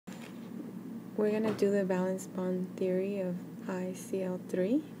We're going to do the valence bond theory of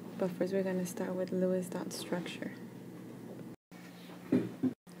ICl3, but first we're going to start with Lewis dot structure.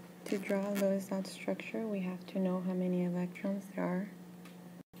 To draw a Lewis dot structure, we have to know how many electrons there are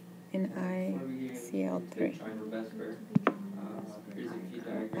in ICl3.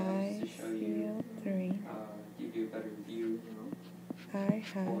 ICl3 I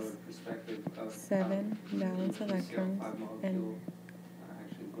has 7 valence electrons, and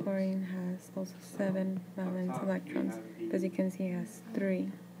chlorine has also 7 valence electrons. As you can see, it has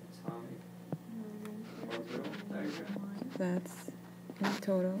 3. That's a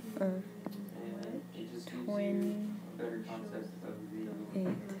total of 28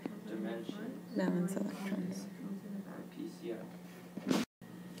 valence electrons.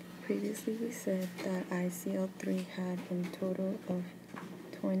 Previously we said that ICl3 had a total of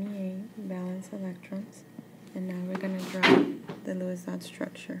 28 valence electrons, and now we're going to draw the Lewis dot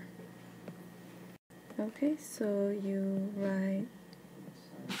structure. Okay, so you write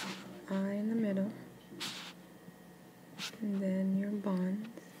I in the middle, and then your bonds,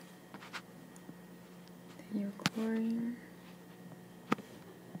 then your chlorine,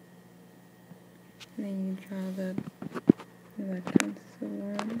 and then you draw the electrons. So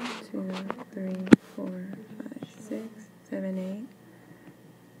 1, 2, 3, 4, 5, 6, 7, 8,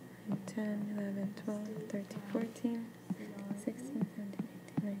 10, 11, 12, 13, 14, 16, 17,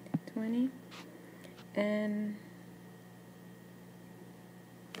 18, 19, 20, and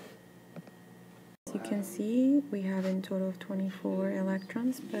as you can see, we have in total of 24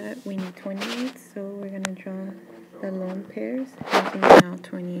 electrons, but we need 28, so we're going to draw the lone pairs, making now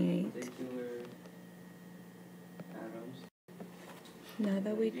 28. Now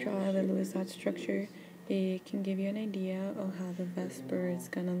that we draw the Lewis dot structure, it can give you an idea of how the Vesper is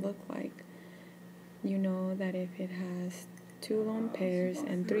going to look like. You know that if it has 2 lone pairs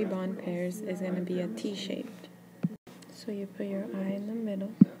and 3 bond pairs, it's going to be a T-shaped. So you put your I in the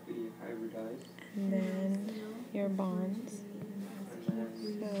middle, and then your bonds. So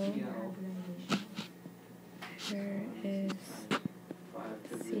here is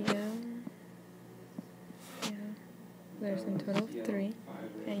Cl. There's in total of 3,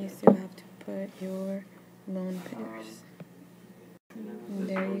 and you still have to put your lone pairs. And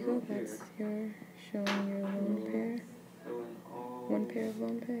there you go, that's your showing your lone pair. One pair of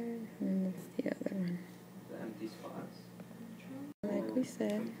lone pairs, and then that's the other one. Like we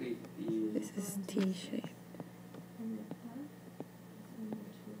said, this is T-shaped.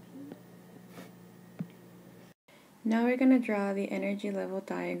 Now we're going to draw the energy level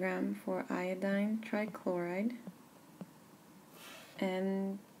diagram for iodine trichloride.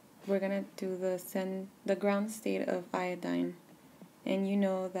 And we're going to do the ground state of iodine. And you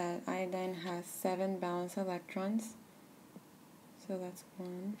know that iodine has 7 valence electrons. So that's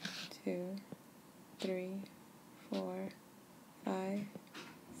 1, 2, 3, 4, 5,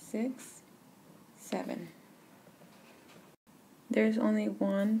 6, 7. There's only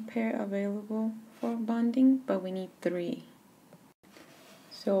 1 pair available for bonding, but we need 3.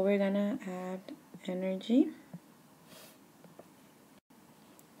 So we're going to add energy.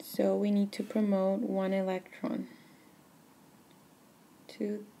 So we need to promote 1 electron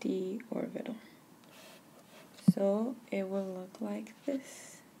to the orbital. So it will look like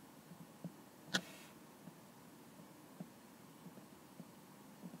this.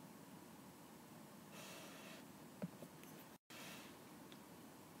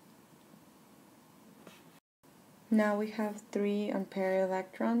 Now we have 3 unpaired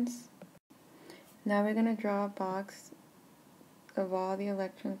electrons. Now we're going to draw a box of all the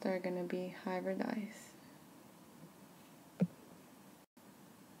electrons that are going to be hybridized.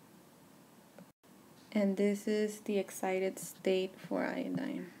 And this is the excited state for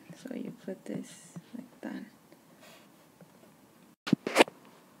iodine. So you put this like that.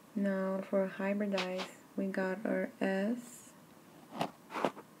 Now for hybridized, we got our S,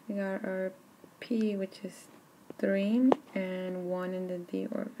 we got our P, which is 3, and 1 in the d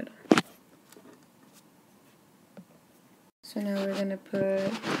orbital. So now we're going to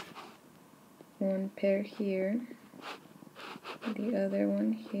put 1 pair here, the other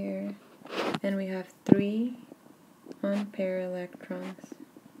one here, and we have 3 unpaired electrons.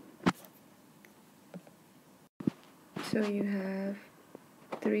 So you have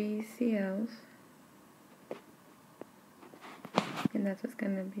 3 Cl's, and that's what's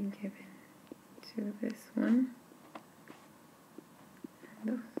going to be given to this one.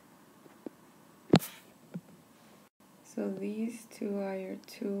 So these 2 are your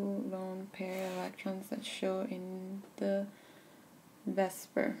 2 lone pair electrons that show in the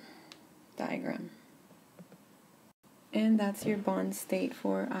Vesper diagram. And that's your bond state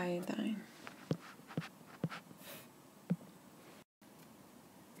for iodine.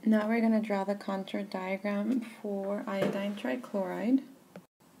 Now we're going to draw the contour diagram for iodine trichloride.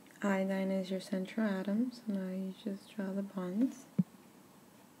 Iodine is your central atom, so now you just draw the bonds.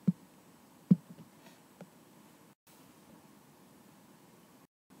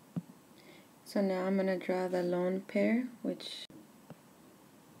 So now I'm going to draw the lone pair,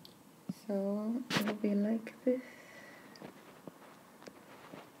 so it'll be like this.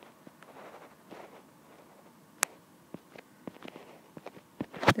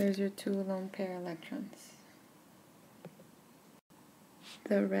 There's your two lone pair electrons.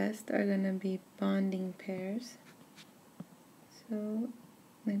 The rest are going to be bonding pairs. So,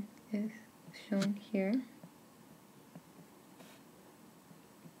 like this, shown here.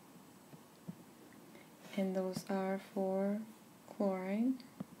 And those are for chloride.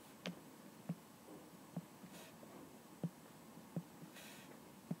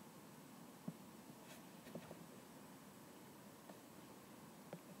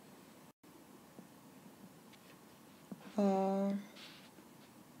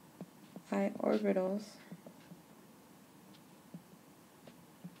 I orbitals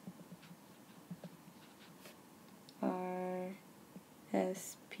are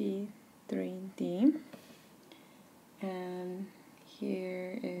sp3d, and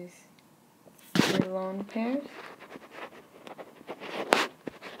here is your lone pairs.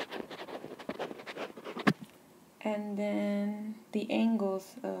 And then the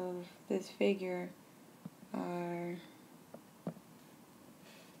angles of this figure are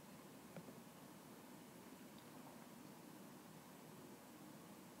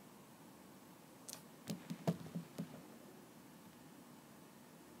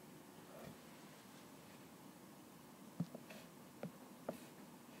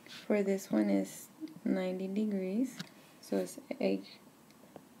for this one is 90 degrees, so it's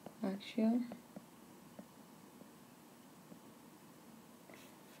axial.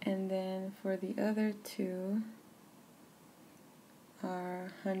 And then for the other two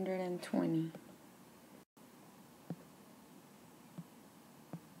are 120.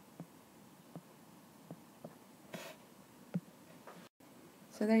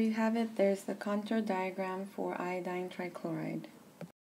 So there you have it. There's the contour diagram for iodine trichloride.